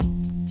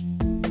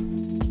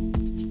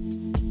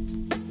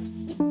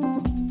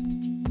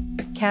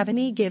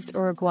Cavani gives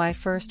Uruguay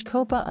first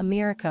Copa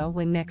America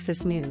win.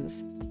 Nexus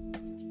News.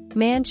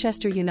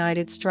 Manchester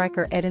United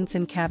striker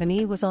Edinson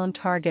Cavani was on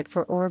target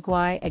for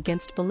Uruguay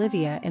against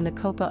Bolivia in the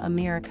Copa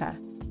America.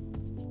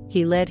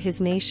 He led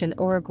his nation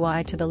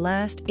Uruguay to the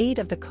last 8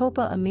 of the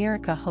Copa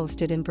America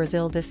hosted in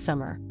Brazil this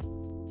summer.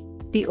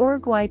 The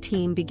Uruguay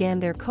team began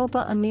their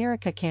Copa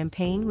America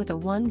campaign with a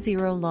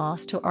 1-0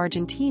 loss to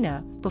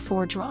Argentina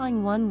before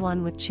drawing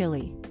 1-1 with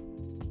Chile.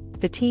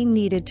 The team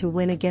needed to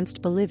win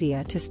against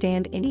Bolivia to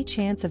stand any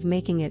chance of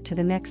making it to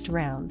the next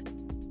round.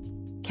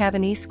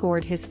 Cavani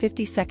scored his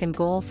 52nd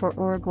goal for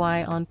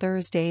Uruguay on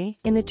Thursday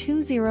in the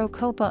 2-0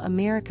 Copa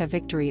America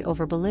victory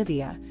over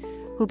Bolivia,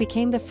 who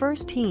became the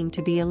first team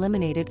to be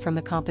eliminated from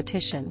the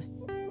competition.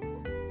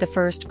 The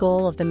first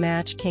goal of the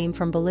match came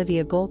from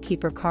Bolivia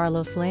goalkeeper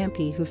Carlos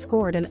Lampe, who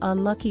scored an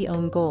unlucky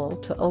own goal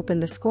to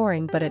open the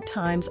scoring but at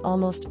times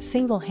almost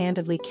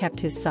single-handedly kept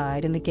his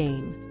side in the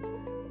game.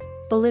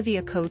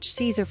 Bolivia coach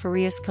Cesar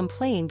Farias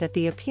complained that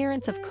the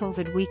appearance of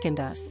COVID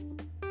weakened us.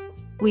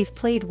 "We've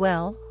played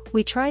well,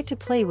 we tried to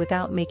play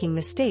without making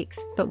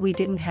mistakes, but we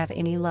didn't have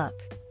any luck."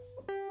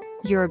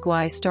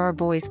 Uruguay star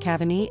boys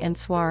Cavani and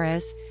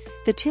Suarez,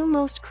 the two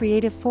most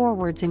creative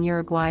forwards in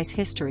Uruguay's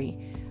history,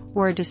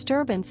 were a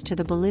disturbance to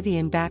the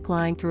Bolivian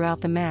backline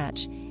throughout the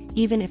match,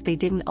 even if they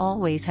didn't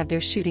always have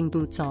their shooting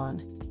boots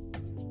on.